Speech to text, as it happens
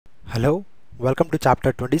Hello, welcome to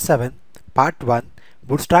chapter 27, part 1,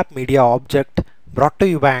 Bootstrap Media Object, brought to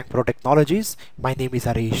you by Ankpro Technologies. My name is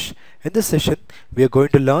Harish. In this session, we are going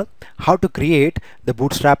to learn how to create the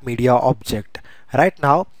Bootstrap Media Object. Right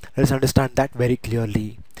now, let's understand that very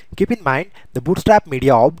clearly. Keep in mind, the Bootstrap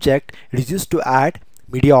Media Object is used to add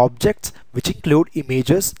media objects which include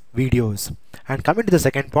images, videos. And coming to the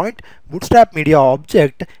second point, Bootstrap Media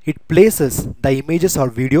Object, it places the images or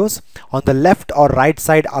videos on the left or right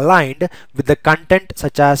side aligned with the content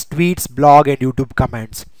such as tweets, blog and YouTube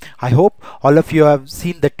comments. I hope all of you have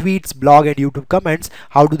seen the tweets, blog and YouTube comments.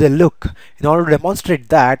 How do they look? In order to demonstrate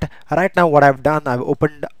that, right now what I've done, I've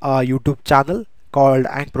opened a YouTube channel called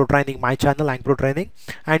Ankpro Training, my channel Ankpro Training,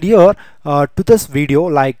 and here to this video,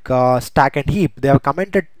 like stack and heap, they have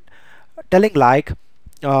commented telling like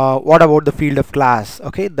what about the field of class.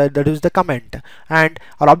 Okay, that is the comment, and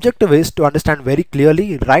our objective is to understand very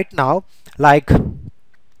clearly right now like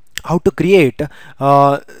how to create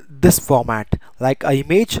this format, like a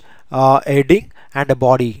image, heading and a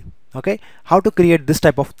body. Okay, how to create this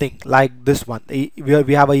type of thing like this one.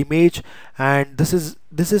 We have an image, and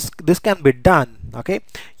this can be done, okay,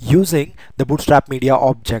 using the Bootstrap Media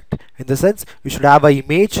Object. In the sense, you should have an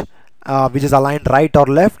image which is aligned right or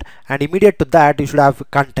left, and immediate to that you should have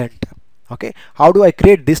content. Okay, how do I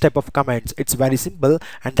create this type of comments? It's very simple,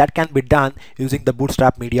 and that can be done using the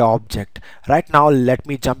Bootstrap Media Object. Right now let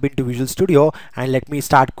me jump into Visual Studio and let me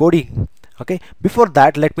start coding. Okay, before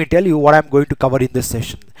that let me tell you what I'm going to cover in this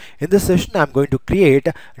session. In this session I'm going to create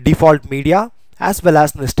default media as well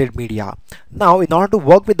as nested media. Now in order to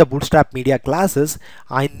work with the Bootstrap Media classes,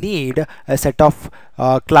 I need a set of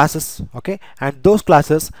classes, okay, and those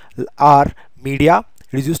classes are media.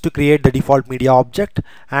 It is used to create the default media object,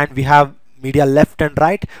 and we have media left and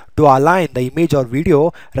right to align the image or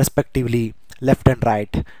video respectively, left and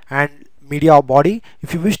right. And media body,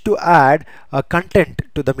 if you wish to add content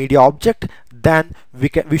to the media object, then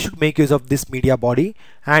we should make use of this media body.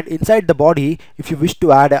 And inside the body, if you wish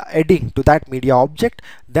to add a heading to that media object,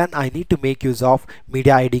 then I need to make use of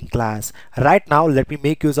media heading class. Right now let me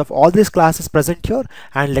make use of all these classes present here,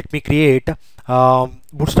 and let me create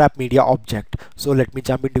Bootstrap Media Object. So let me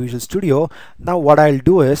jump into Visual Studio. Now what I'll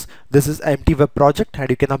do is, this is an empty web project, and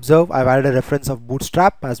you can observe I've added a reference of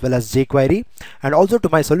Bootstrap as well as JQuery, and also to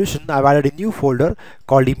my solution I've added a new folder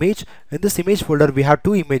called image. In this image folder we have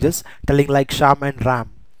two images telling like Sham and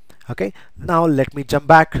Ram. Okay, now let me jump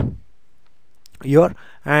back here,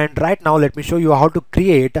 and right now let me show you how to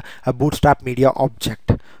create a Bootstrap Media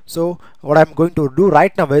Object. So what I'm going to do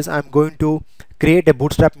right now is I'm going to create a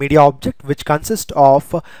Bootstrap Media Object which consists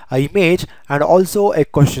of a image and also a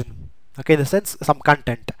question, okay, in the sense some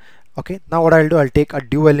content. Okay, now what I'll do, I'll take a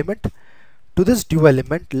div element. To this div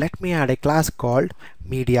element let me add a class called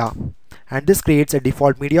media, and this creates a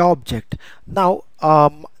default media object. Now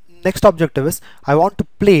next objective is I want to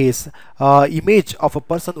place image of a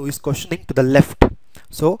person who is questioning to the left.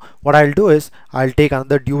 So what I'll do is I'll take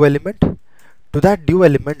another div element. To that div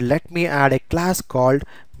element let me add a class called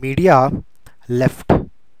media left,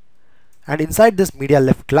 and inside this media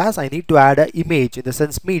left class I need to add an image, in the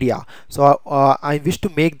sense media. So I wish to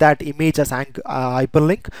make that image as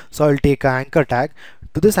hyperlink, so I'll take an anchor tag.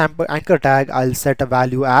 To this anchor tag I'll set a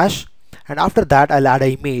value as, and after that I'll add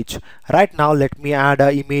an image. Right now let me add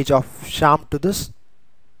an image of Sham to this.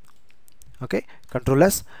 Okay, Control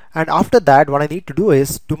S, and after that what I need to do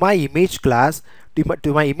is, to my image class,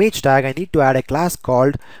 to my image tag, I need to add a class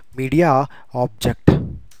called media object.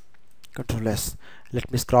 Control S.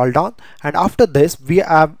 Let me scroll down, and after this we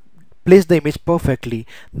have placed the image perfectly.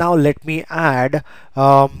 Now let me add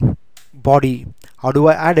body. How do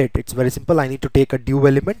I add it? It's very simple. I need to take a div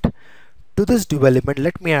element. To this div element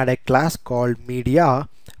let me add a class called media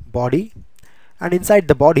body, and inside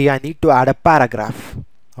the body I need to add a paragraph.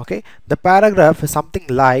 Okay, the paragraph is something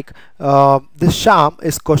like this Sham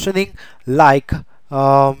is questioning like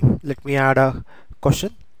let me add a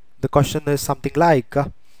question. The question is something like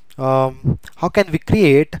how can we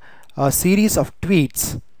create a series of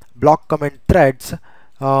tweets, block comment threads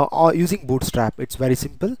or using Bootstrap? It's very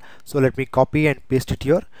simple. So let me copy and paste it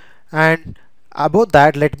here, and above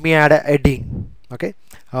that let me add a heading, okay,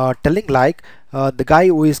 telling like the guy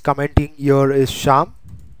who is commenting here is Sham.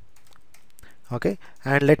 Okay,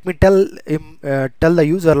 and let me tell him tell the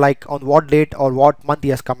user like on what date or what month he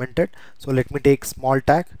has commented. So let me take small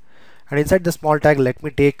tag, and inside the small tag let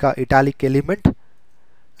me take a italic element,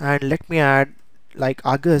 and let me add like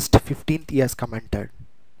August 15th he has commented.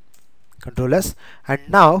 Control S, and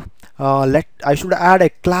now I should add a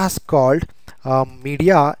class called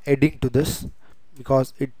media heading to this,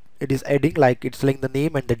 because it is adding, like it's telling the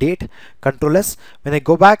name and the date. Control S. When I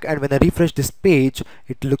go back and when I refresh this page,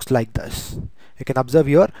 it looks like this. You can observe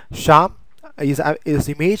here Sham is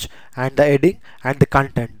image and the heading and the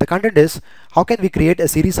content. The content is how can we create a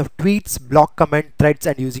series of tweets, block comment, threads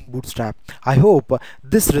and using Bootstrap. I hope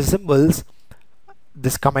this resembles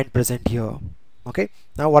this comment present here. Okay,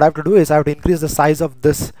 now what I have to do is I have to increase the size of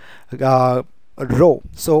this row.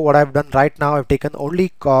 So what I've done right now, I've taken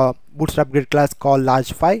only Bootstrap grid class called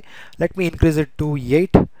large 5. Let me increase it to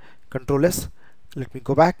 8. Control S. Let me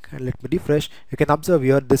go back and let me refresh. You can observe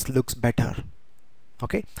here this looks better.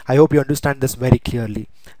 Okay, I hope you understand this very clearly.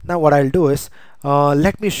 Now what I'll do is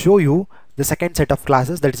let me show you the second set of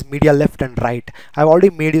classes, that is media left and right. I've already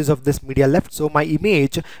made use of this media left, so my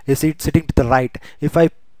image is sitting to the right. If I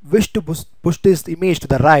wish to push this image to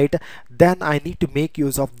the right, then I need to make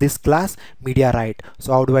use of this class media right.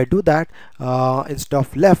 So how do I do that? Instead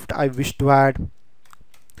of left, I wish to add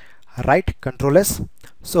right. Control S.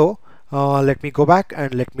 So let me go back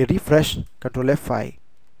and let me refresh. Control F5.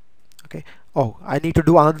 Okay. Oh, I need to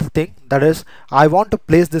do another thing, that is I want to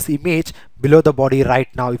place this image below the body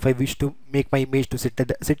right now if I wish to make my image to sit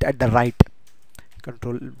at the right.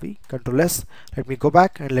 Control V, Control S. Let me go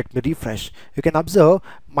back and let me refresh. You can observe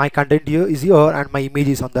my content here is here and my image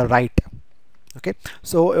is on the right. Okay,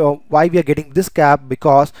 so why we are getting this gap?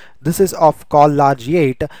 Because this is of call large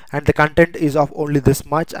 8 and the content is of only this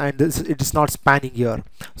much, and it is not spanning here.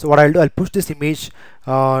 So what I'll do, I'll push this image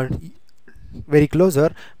very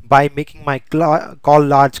closer by making my call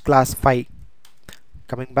large class 5.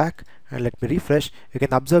 Coming back and let me refresh. You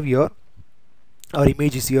can observe here our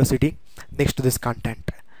image is here sitting next to this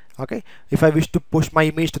content. Okay, if I wish to push my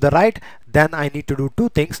image to the right, then I need to do two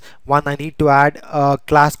things. One, I need to add a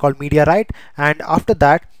class called media right, and after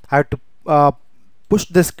that I have to push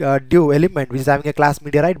this div element which is having a class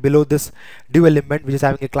media right below this div element which is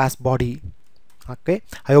having a class body. Okay,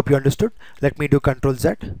 I hope you understood. Let me do Control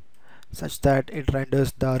Z such that it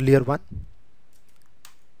renders the earlier one.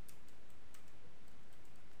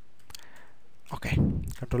 Okay,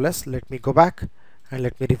 Control S. Let me go back and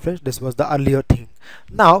let me refresh. This was the earlier thing.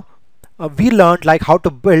 Now we learned like how to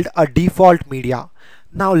build a default media.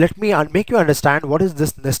 Now let me make you understand what is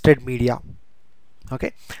this nested media.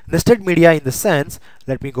 Okay, nested media in the sense,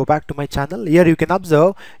 let me go back to my channel. Here you can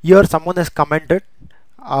observe here someone has commented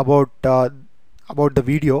about the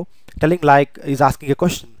video, telling like is asking a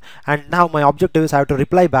question, and now my objective is I have to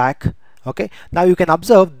reply back. Okay, now you can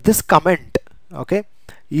observe this comment. Okay,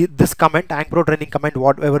 this comment, Ankpro training comment,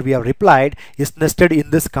 whatever we have replied is nested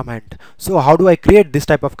in this comment. So how do I create this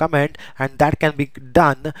type of comment? And that can be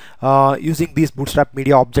done using these Bootstrap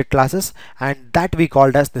Media Object classes, and that we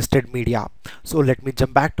called as nested media. So let me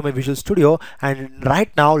jump back to my Visual Studio, and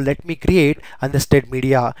right now let me create a nested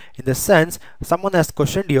media. In the sense, someone has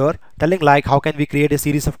questioned here telling like how can we create a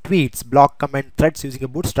series of tweets, block, comment, threads using a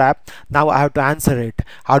Bootstrap. Now I have to answer it.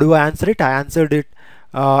 How do I answer it? I answered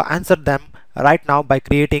them right now by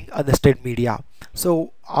creating a nested media.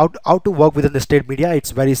 So how to work with a nested media?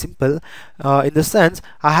 It's very simple. In the sense,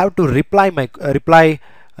 I have to reply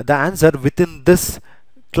the answer within this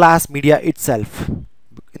class media itself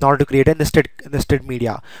in order to create a nested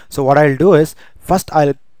media. So what I'll do is first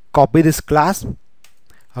I'll copy this class.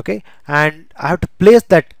 Okay, and I have to place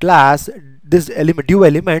that class, this element, div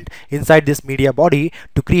element, inside this media body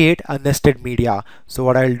to create a nested media. So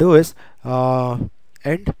what I'll do is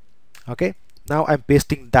end. Okay, now I'm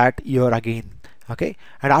pasting that here again. Okay,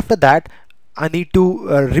 and after that I need to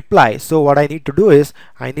reply. So what I need to do is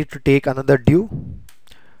I need to take another div.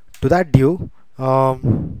 To that div,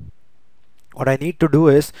 what I need to do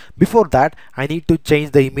is before that I need to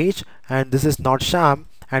change the image, and this is not Sham,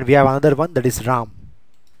 and we have another one that is Ram.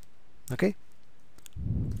 Okay,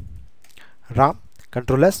 Ram.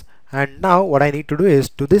 Control S. And now what I need to do is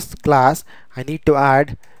to this class I need to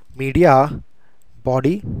add media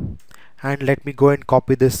body, and let me go and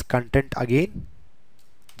copy this content again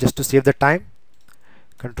just to save the time.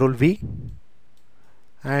 Control V,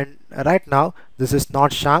 and right now this is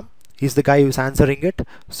not Sham, he's the guy who is answering it,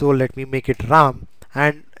 so let me make it Ram,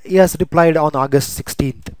 and he has replied on August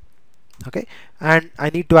 16th. Okay, and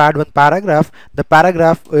I need to add one paragraph. The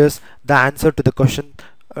paragraph is the answer to the question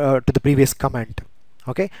to the previous comment.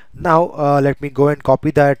 Okay, now let me go and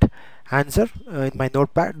copy that answer in my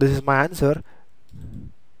notepad. This is my answer,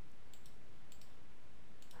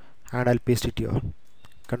 and I'll paste it here.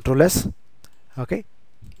 Control S. Okay,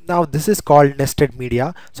 now this is called nested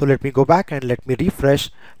media. So let me go back and let me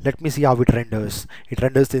refresh. Let me see how it renders. It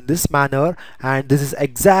renders in this manner, and this is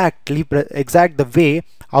exact the way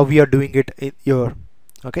how we are doing it in here.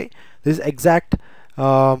 Okay, this is exact.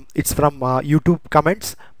 It's from YouTube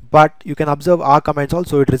comments, but you can observe our comments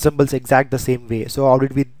also, it resembles exact the same way. So how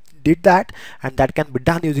did we did that? And that can be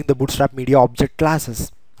done using the Bootstrap Media Object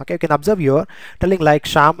classes. Okay, you can observe here telling like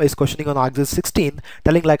Sham is questioning on August 16th,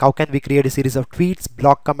 telling like how can we create a series of tweets,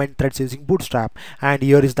 block comment threads using Bootstrap, and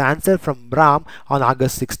here is the answer from Ram on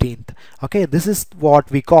August 16th. Okay, this is what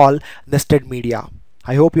we call nested media.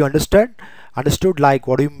 I hope you understood like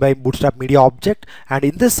what do you mean by Bootstrap Media Object. And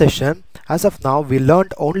in this session, as of now, we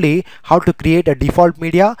learned only how to create a default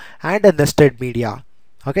media and a nested media.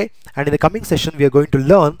 Okay, and in the coming session we are going to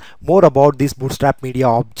learn more about this Bootstrap Media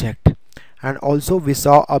Object, and also we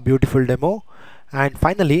saw a beautiful demo. And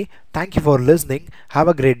finally, thank you for listening. Have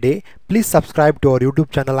a great day. Please subscribe to our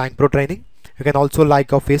YouTube channel Ankpro Training. You can also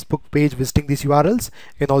like our Facebook page visiting these URLs.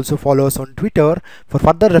 You can also follow us on Twitter. For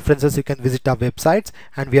further references, you can visit our websites,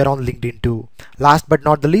 and we are on LinkedIn too. Last but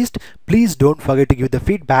not the least, please don't forget to give the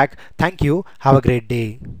feedback. Thank you. Have a great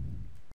day.